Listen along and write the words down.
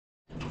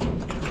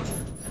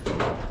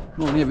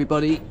Morning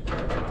everybody,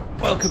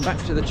 welcome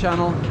back to the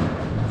channel.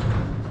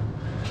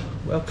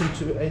 Welcome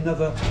to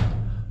another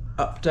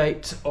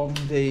update on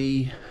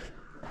the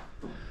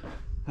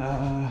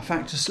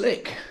Factor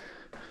Slick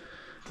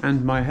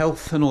and my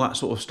health and all that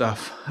sort of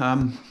stuff.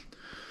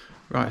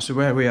 Right, so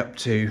where are we up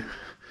to?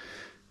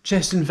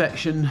 Chest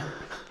infection,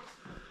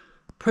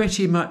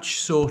 pretty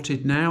much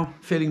sorted now,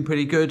 feeling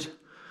pretty good.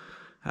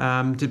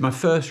 Did my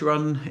first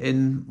run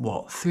in,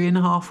 what,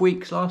 3.5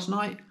 weeks last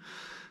night.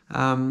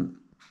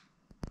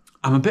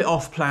 I'm a bit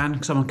off plan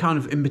because I'm kind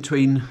of in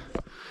between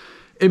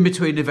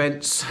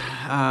events.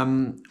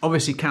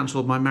 Obviously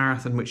cancelled my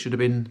marathon, which should have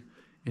been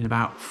in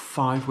about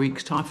 5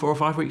 weeks time, 4 or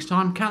 5 weeks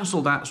time.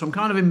 Cancelled that, so I'm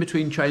kind of in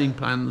between training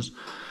plans.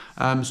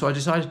 So I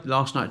decided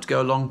last night to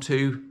go along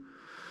to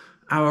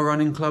our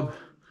running club,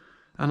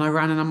 and I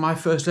ran in on my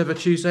first ever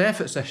Tuesday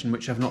effort session,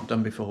 which I've not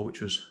done before, which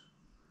was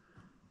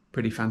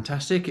pretty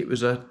fantastic. It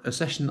was a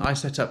session I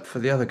set up for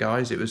the other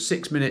guys. It was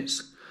 6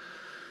 minutes,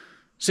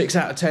 6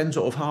 out of 10,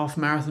 sort of half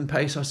marathon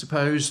pace, I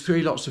suppose.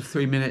 3 lots of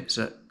 3 minutes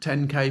at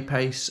 10k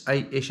pace,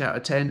 8-ish out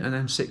of 10, and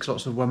then 6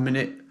 lots of 1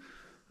 minute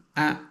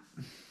at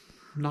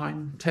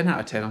 9, 10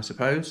 out of 10, I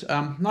suppose.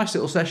 Nice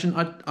little session.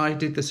 I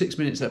did the 6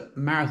 minutes at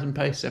marathon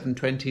pace,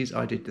 7:20s.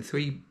 I did the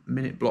 3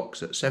 minute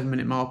blocks at 7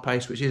 minute mile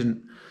pace, which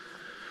isn't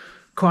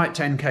quite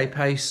 10k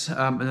pace.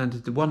 And then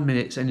did the 1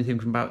 minutes, anything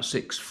from about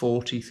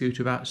 6:40 through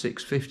to about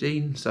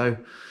 6:15. So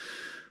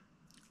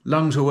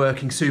lungs were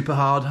working super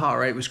hard.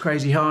 Heart rate was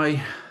crazy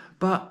high.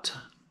 But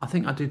I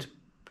think I did,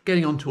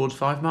 getting on towards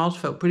 5 miles,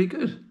 felt pretty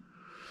good.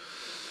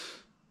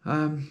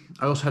 I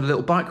also had a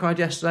little bike ride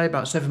yesterday,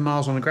 about 7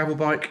 miles on a gravel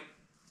bike.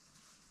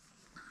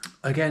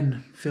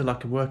 Again, feel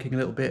like I'm working a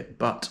little bit,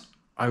 but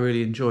I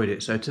really enjoyed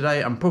it. So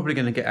today I'm probably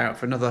going to get out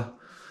for another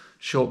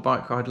short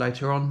bike ride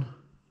later on.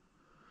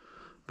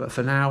 But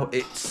for now,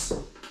 it's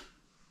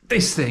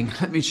this thing.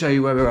 Let me show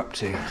you where we're up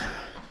to.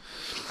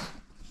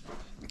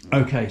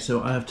 Okay,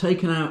 so I have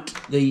taken out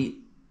the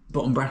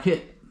bottom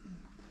bracket.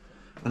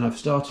 And I've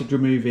started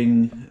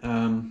removing,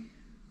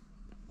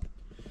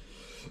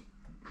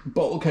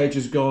 bottle cage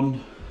is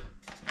gone,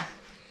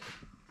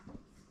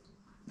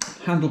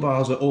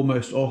 handlebars are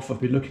almost off.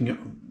 I've been looking at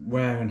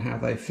where and how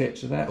they fit,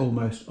 so they're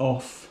almost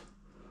off.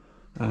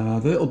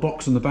 The little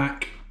box on the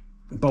back,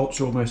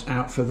 bolts are almost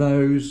out for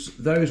those.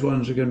 Those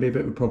ones are going to be a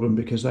bit of a problem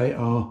because they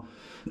are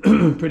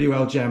pretty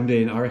well jammed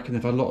in. I reckon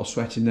they've had a lot of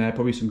sweat in there,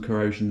 probably some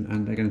corrosion,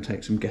 and they're going to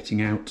take some getting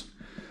out.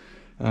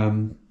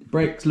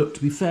 Brakes look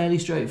to be fairly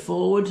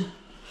straightforward.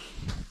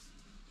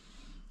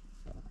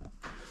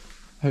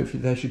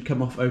 Hopefully they should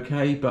come off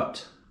okay,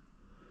 but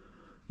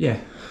yeah,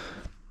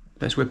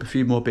 let's whip a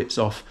few more bits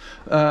off.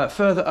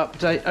 Further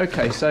update,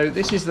 okay, so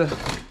this is the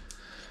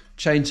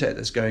chain set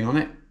that's going on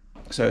it.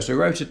 So it's a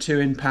Rotor 2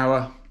 in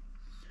power,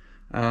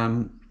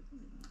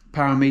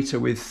 power meter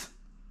with,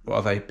 what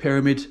are they,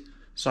 pyramid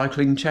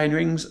cycling chain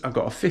rings. I've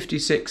got a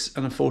 56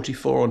 and a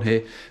 44 on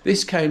here.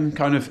 This came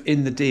kind of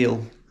in the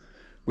deal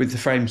with the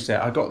frame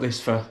set. I got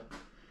this for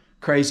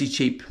crazy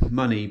cheap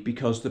money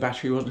because the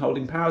battery wasn't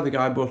holding power. The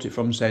guy I bought it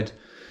from said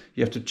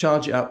you have to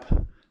charge it up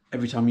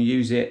every time you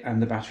use it, and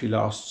the battery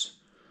lasts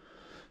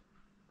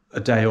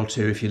a day or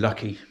two if you're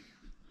lucky.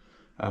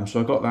 So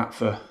I got that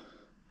for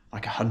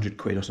like 100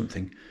 quid or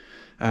something.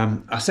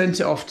 I sent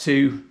it off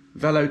to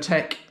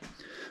Velotech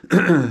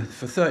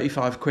for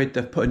 35 quid.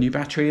 They've put a new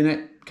battery in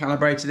it,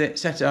 calibrated it,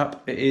 set it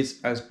up. It is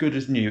as good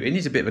as new. It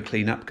needs a bit of a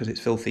clean up because it's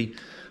filthy,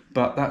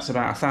 but that's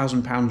about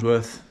 £1,000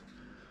 worth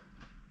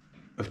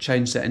of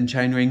chain set and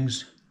chain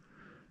rings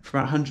for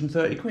about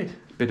 130 quid.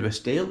 Bit of a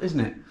steal,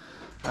 isn't it?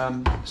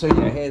 So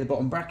yeah, here the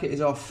bottom bracket is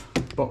off,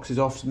 box is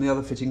off, and the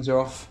other fittings are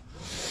off.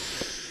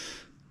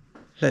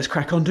 Let's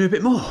crack on, do a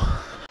bit more.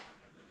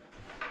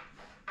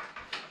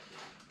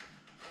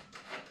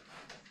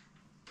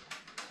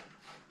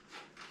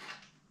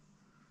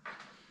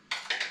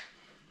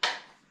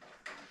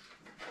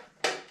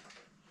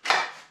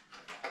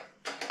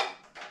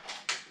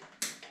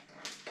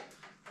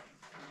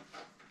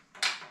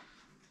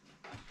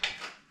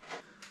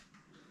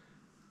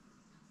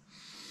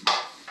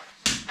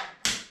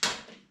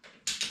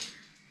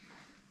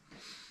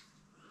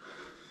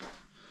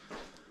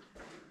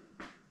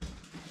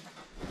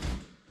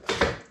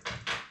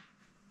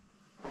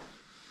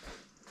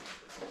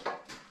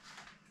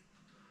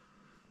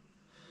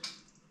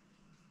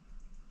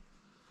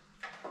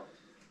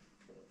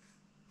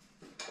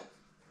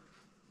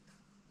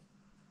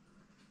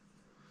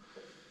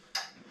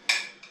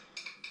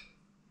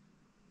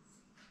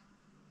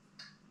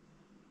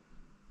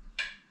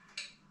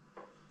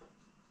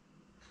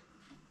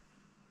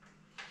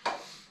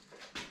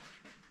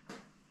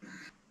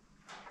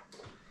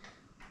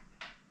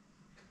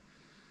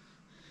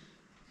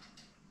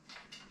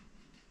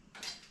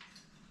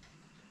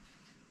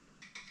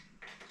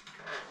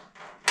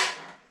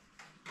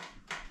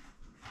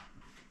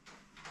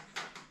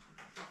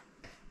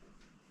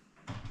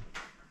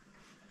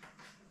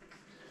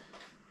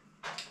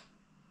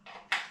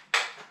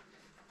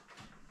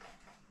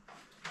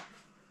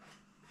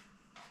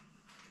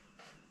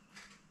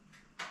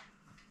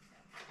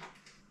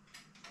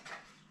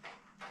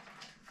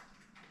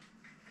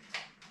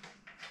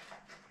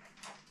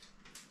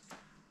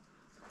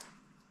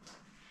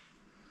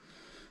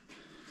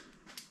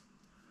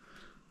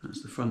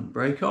 front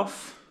brake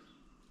off.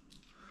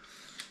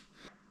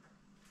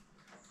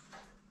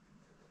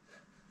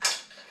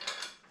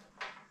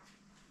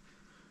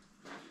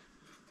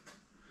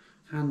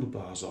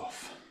 Handlebars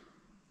off.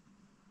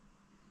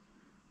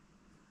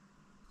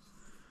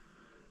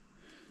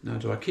 Now,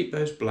 do I keep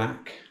those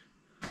black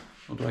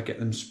or do I get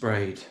them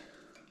sprayed?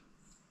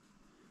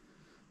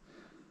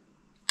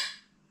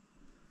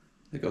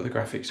 They've got the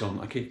graphics on.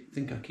 I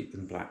think I keep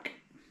them black.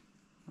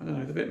 I don't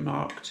know, they're a bit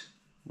marked.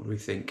 What do we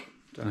think?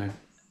 Don't know.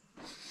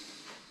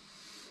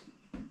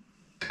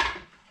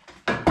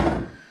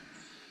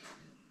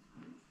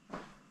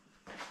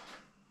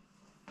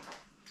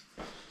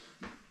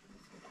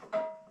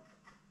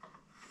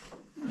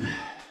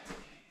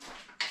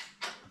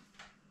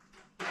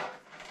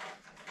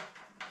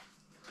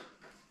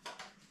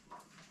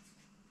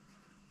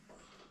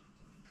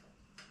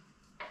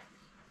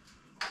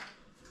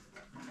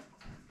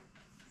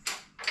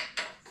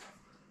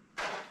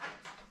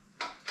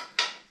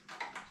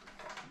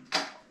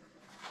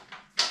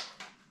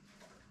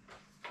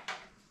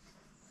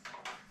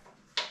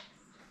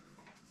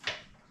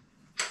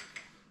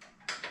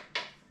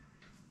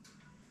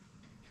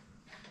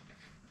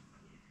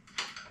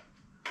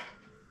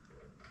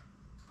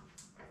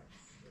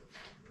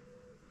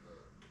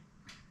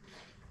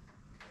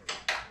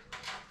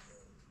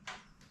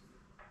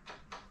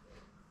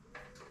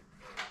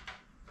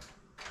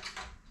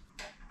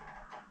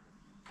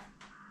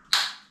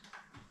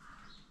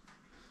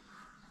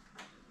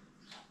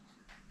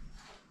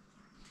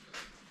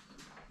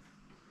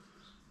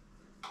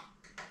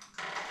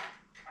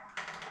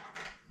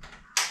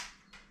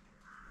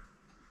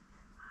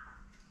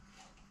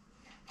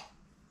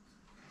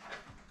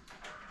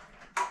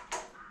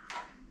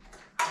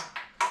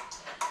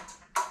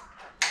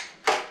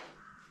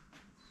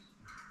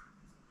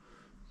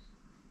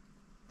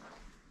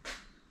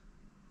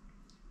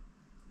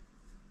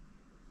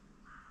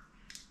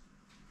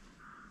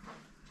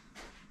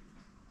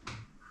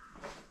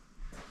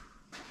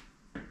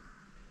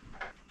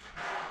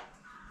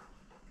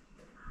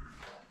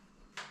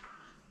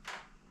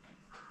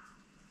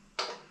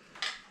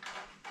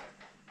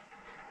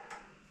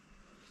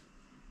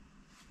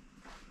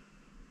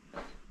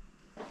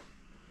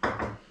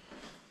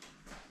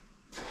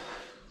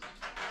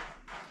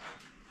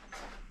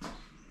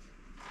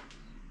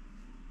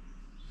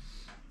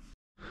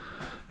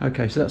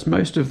 Okay, so that's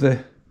most of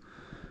the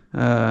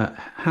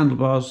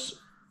handlebars,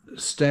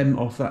 stem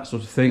off, that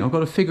sort of thing. I've got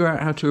to figure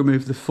out how to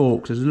remove the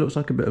forks, as it looks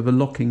like a bit of a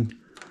locking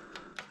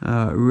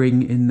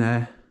ring in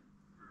there.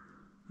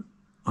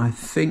 I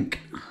think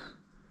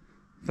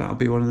that'll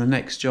be one of the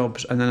next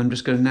jobs, and then I'm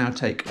just going to now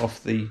take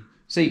off the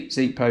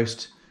seat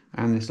post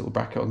and this little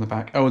bracket on the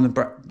back. Oh, and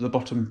the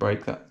bottom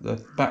brake,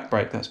 the back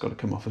brake, that's got to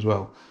come off as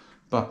well.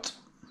 But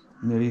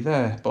nearly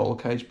there. Bottle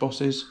cage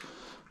bosses,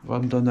 I've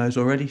undone those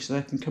already, so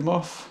they can come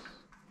off.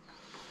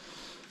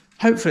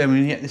 Hopefully I'm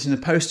going to get this in the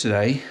post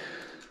today,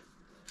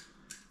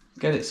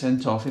 get it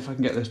sent off, if I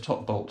can get those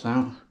top bolts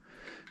out,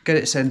 get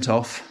it sent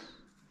off,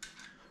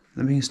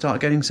 then we can start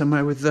getting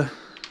somewhere with the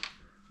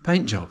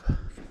paint job.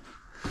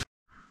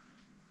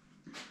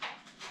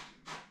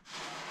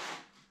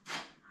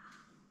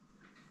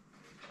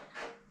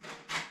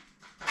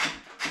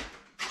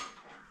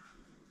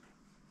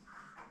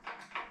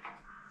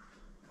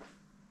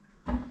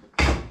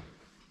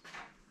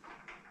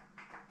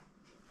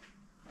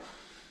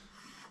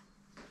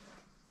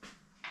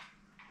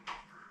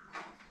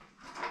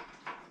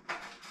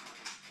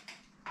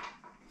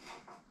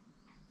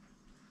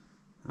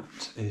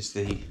 That is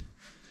the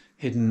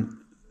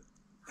hidden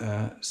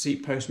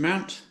seat post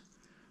mount.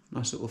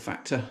 Nice little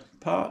factor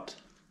part.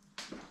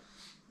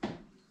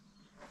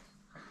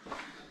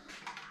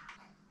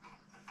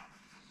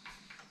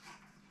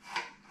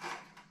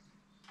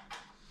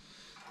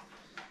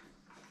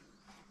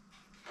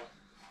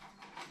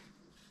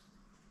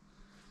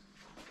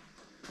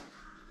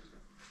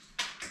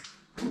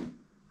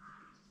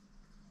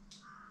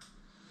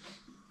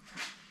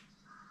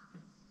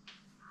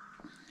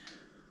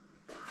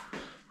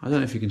 I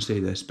don't know if you can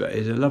see this, but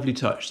it's a lovely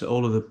touch that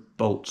all of the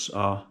bolts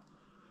are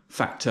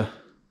factor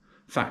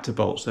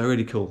bolts. They're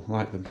really cool. I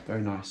like them.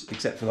 Very nice.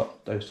 Except for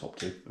those top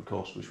two, of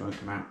course, which won't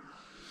come out.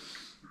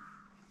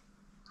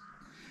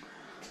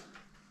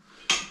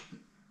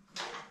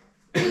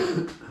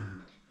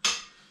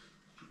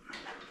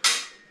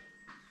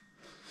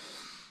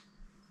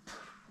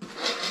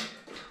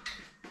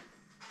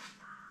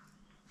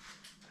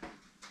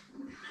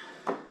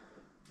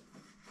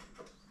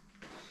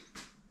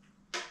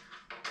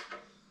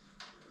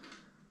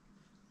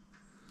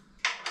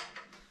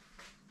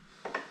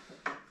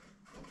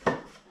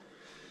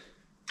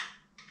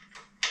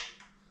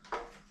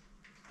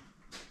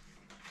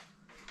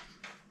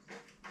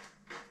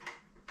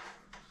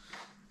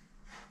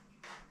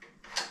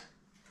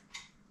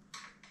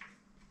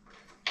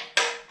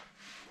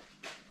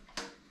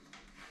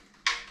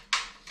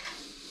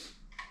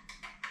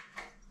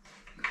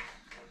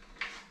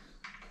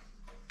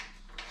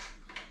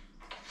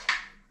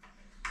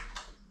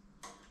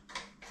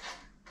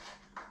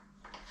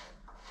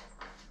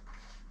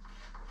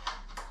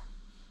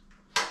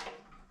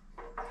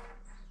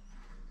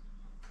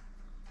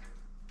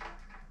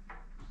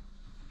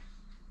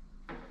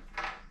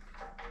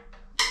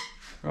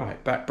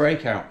 back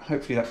brake out.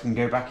 Hopefully that can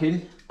go back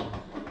in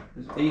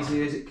as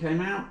easily as it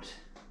came out.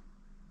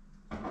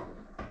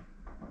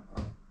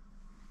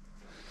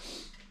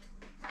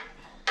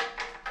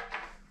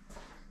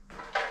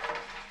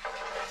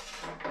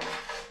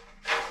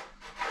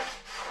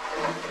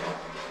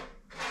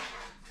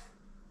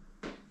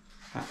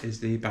 That is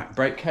the back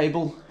brake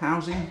cable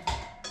housing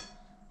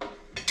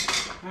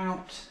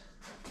out.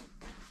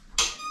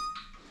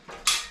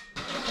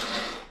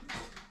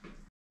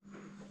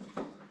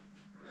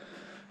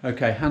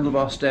 Okay,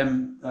 handlebar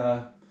stem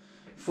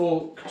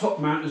for top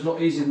mount is a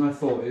lot easier than I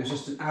thought. It was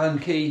just an Allen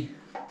key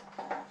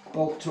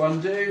bolt to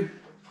undo.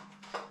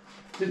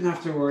 Didn't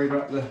have to worry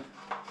about the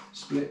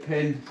split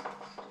pin.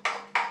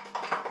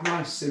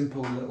 Nice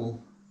simple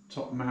little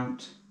top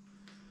mount,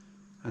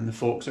 and the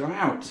forks are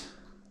out.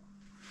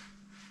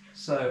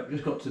 So I've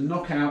just got to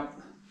knock out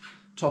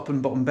top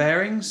and bottom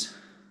bearings,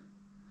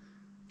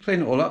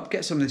 clean it all up,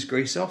 get some of this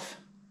grease off,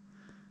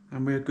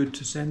 and we're good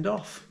to send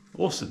off.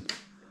 Awesome.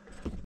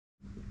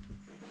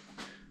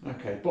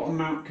 Okay, bottom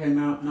mount came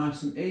out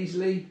nice and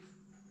easily,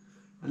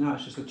 and now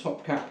it's just the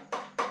top cap,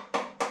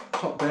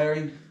 top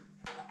bearing.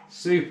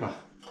 Super.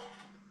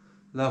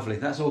 Lovely.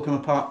 That's all come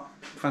apart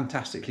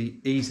fantastically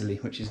easily,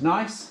 which is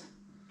nice.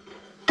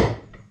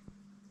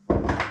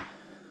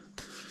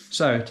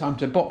 So, time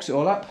to box it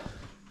all up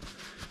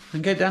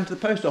and go down to the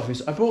post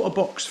office. I bought a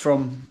box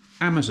from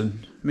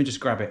Amazon. Let me just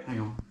grab it,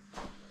 hang on.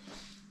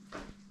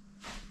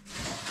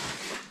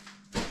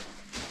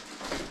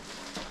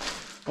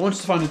 I wanted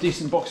to find a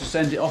decent box to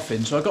send it off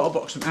in, so I got a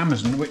box from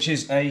Amazon, which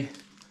is a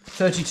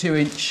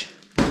 32-inch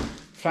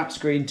flat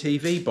screen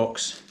TV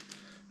box.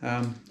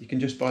 You can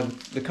just buy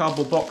the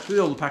cardboard box with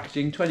all the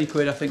packaging, 20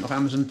 quid I think off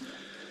Amazon.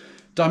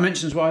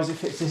 Dimensions wise it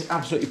fits this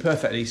absolutely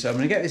perfectly, so I'm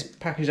going to get this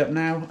packaged up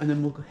now and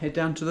then we'll head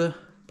down to the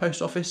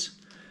post office,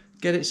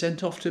 get it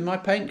sent off to my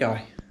paint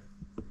guy.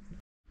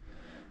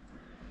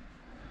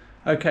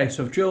 Okay,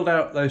 so I've drilled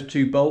out those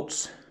 2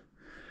 bolts.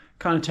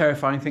 Kind of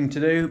terrifying thing to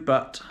do,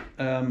 but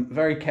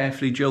very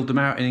carefully drilled them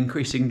out in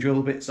increasing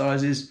drill bit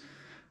sizes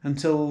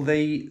until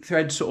the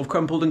thread sort of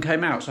crumpled and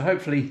came out. So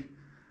hopefully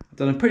I've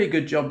done a pretty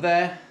good job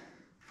there.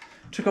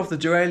 Took off the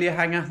derailleur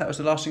hanger, that was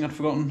the last thing I'd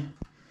forgotten.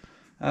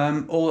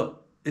 All that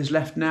is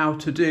left now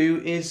to do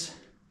is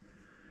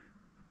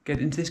get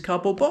into this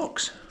cardboard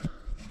box.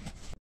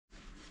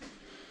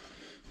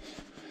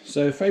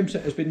 So frame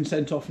set has been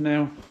sent off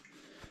now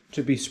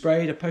to be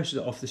sprayed. I posted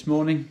it off this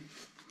morning.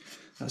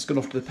 That's gone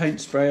off to the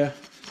paint sprayer.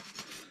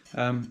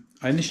 I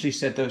initially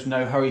said there was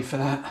no hurry for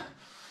that.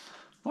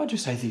 Why do you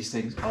say these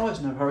things? Oh,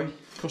 there's no hurry.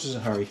 Of course there's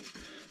a hurry.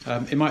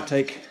 It might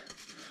take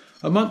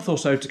a month or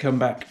so to come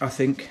back, I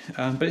think,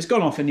 but it's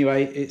gone off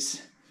anyway.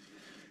 It's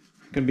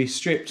going to be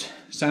stripped,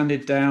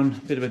 sanded down,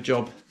 a bit of a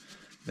job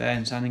there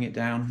and sanding it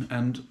down,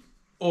 and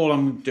all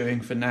I'm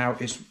doing for now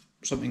is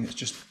something that's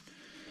just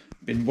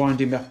been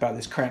winding me up about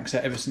this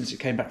crankset ever since it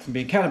came back from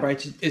being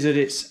calibrated, is that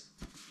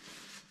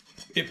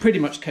it pretty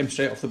much came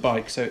straight off the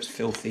bike, so it's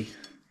filthy,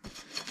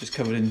 just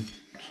covered in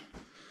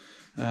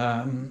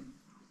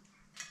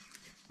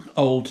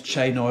old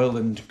chain oil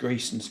and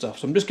grease and stuff.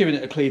 So I'm just giving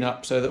it a clean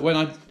up so that when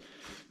I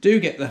do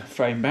get the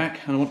frame back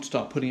and I want to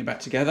start putting it back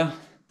together,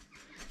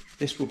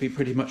 this will be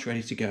pretty much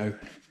ready to go.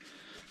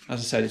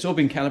 As I said, it's all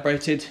been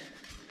calibrated.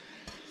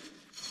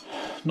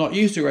 Not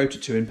used a Rotor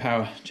 2 in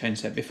power chain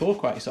set before,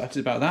 quite excited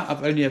about that.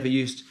 I've only ever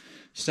used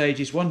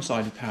Stage's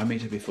one-sided power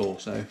meter before,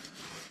 so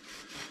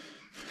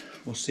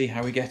we'll see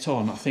how we get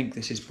on. I think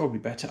this is probably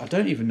better. I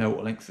don't even know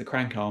what length the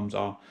crank arms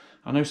are.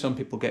 I know some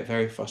people get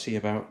very fussy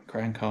about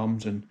crank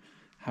arms and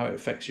how it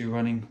affects you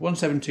running.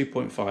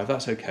 172.5,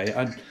 that's okay.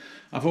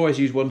 I've always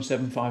used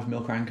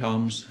 175mm crank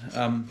arms.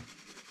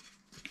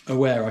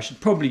 Aware I should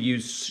probably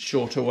use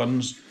shorter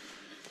ones,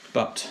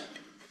 but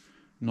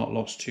not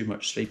lost too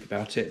much sleep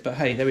about it. But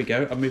hey, there we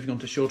go. I'm moving on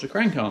to shorter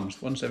crank arms,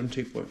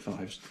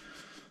 172.5s.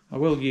 I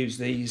will use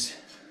these.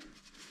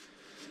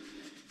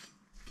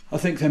 I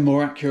think they're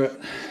more accurate.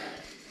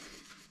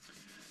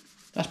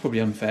 That's probably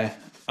unfair.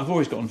 I've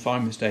always gotten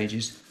fine with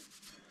Stages.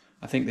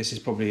 I think this is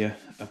probably a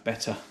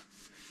better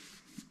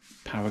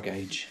power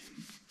gauge.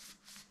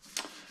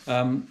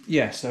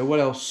 Yeah, so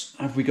what else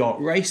have we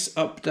got? Race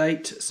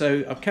update.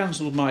 So I've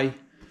cancelled my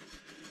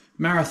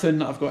marathon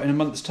that I've got in a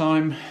month's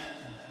time.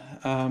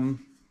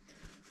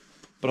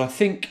 But I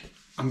think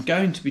I'm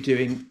going to be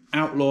doing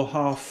Outlaw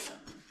Half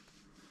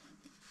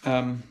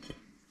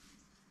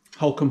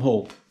Holcombe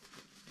Hall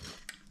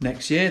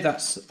next year.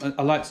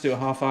 I like to do a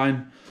half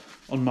iron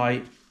on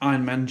my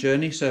Ironman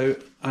journey. So,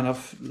 and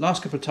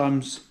last couple of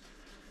times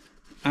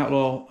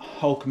Outlaw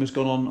Holcombe has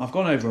gone on, I've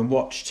gone over and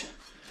watched,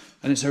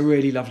 and it's a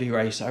really lovely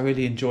race. I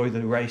really enjoy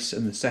the race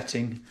and the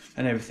setting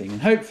and everything.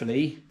 And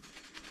hopefully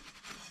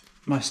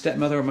my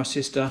stepmother and my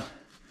sister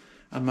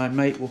and my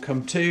mate will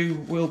come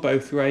too. We'll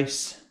both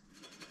race,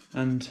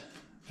 and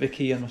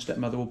Vicky and my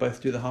stepmother will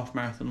both do the half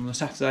marathon on the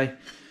Saturday.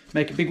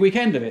 Make a big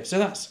weekend of it. So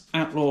that's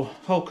Outlaw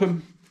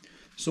Holcombe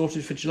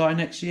sorted for July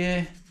next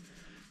year.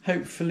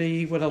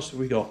 Hopefully, what else have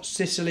we got?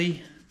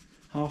 Sicily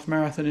half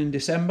marathon in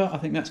December. I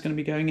think that's going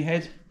to be going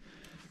ahead.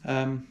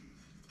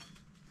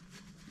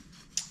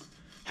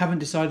 Haven't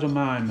decided on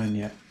my Ironman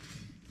yet.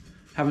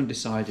 Haven't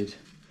decided.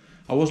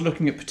 I was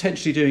looking at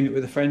potentially doing it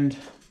with a friend.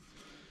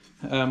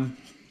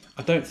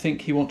 I don't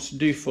think he wants to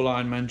do full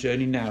Ironman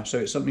journey now, so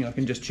it's something I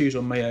can just choose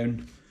on my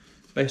own,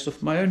 based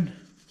off my own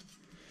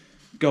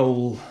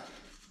goal.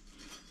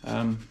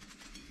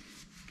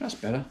 That's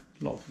better,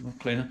 a lot more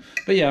cleaner.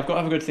 But yeah, I've got to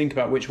have a good think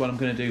about which one I'm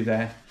going to do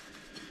there.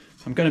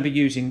 I'm going to be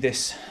using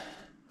this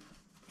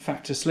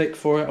Factor Slick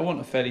for it. I want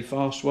a fairly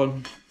fast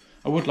one.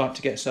 I would like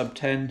to get sub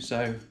 10,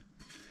 so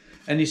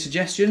any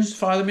suggestions,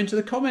 fire them into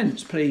the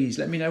comments, please.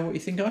 Let me know what you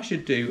think I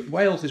should do.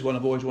 Wales is one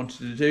I've always wanted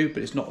to do,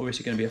 but it's not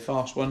obviously going to be a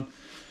fast one.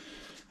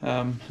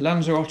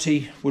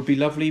 Lanzarote would be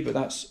lovely, but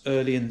that's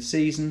early in the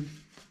season.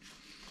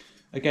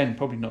 Again,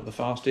 probably not the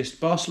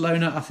fastest.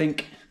 Barcelona, I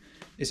think,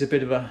 is a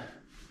bit of a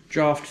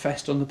draft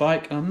fest on the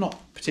bike, and I'm not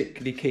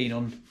particularly keen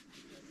on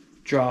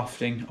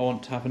drafting. I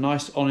want to have a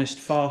nice, honest,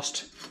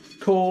 fast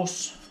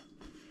course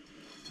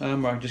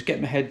where I can just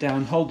get my head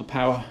down, hold the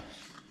power,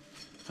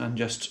 and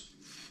just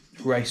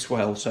race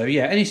well. So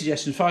yeah, any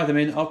suggestions, fire them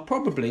in. I'll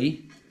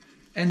probably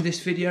end this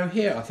video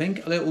here, I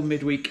think. A little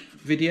midweek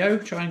video,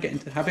 try and get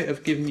into the habit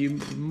of giving you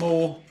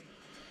more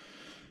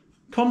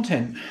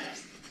content,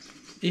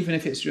 even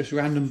if it's just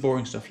random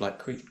boring stuff like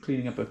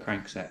cleaning up a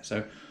crankset.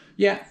 So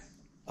yeah,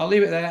 I'll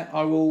leave it there.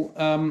 I will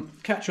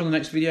catch you on the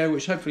next video,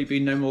 which hopefully be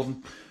no more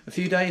than a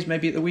few days,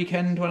 maybe at the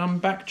weekend when I'm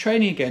back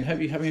training again. Hope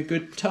you're having a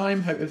good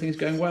time, hope everything's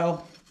going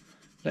well.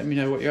 Let me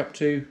know what you're up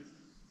to,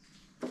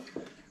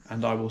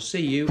 and I will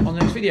see you on the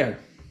next video.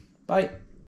 Bye.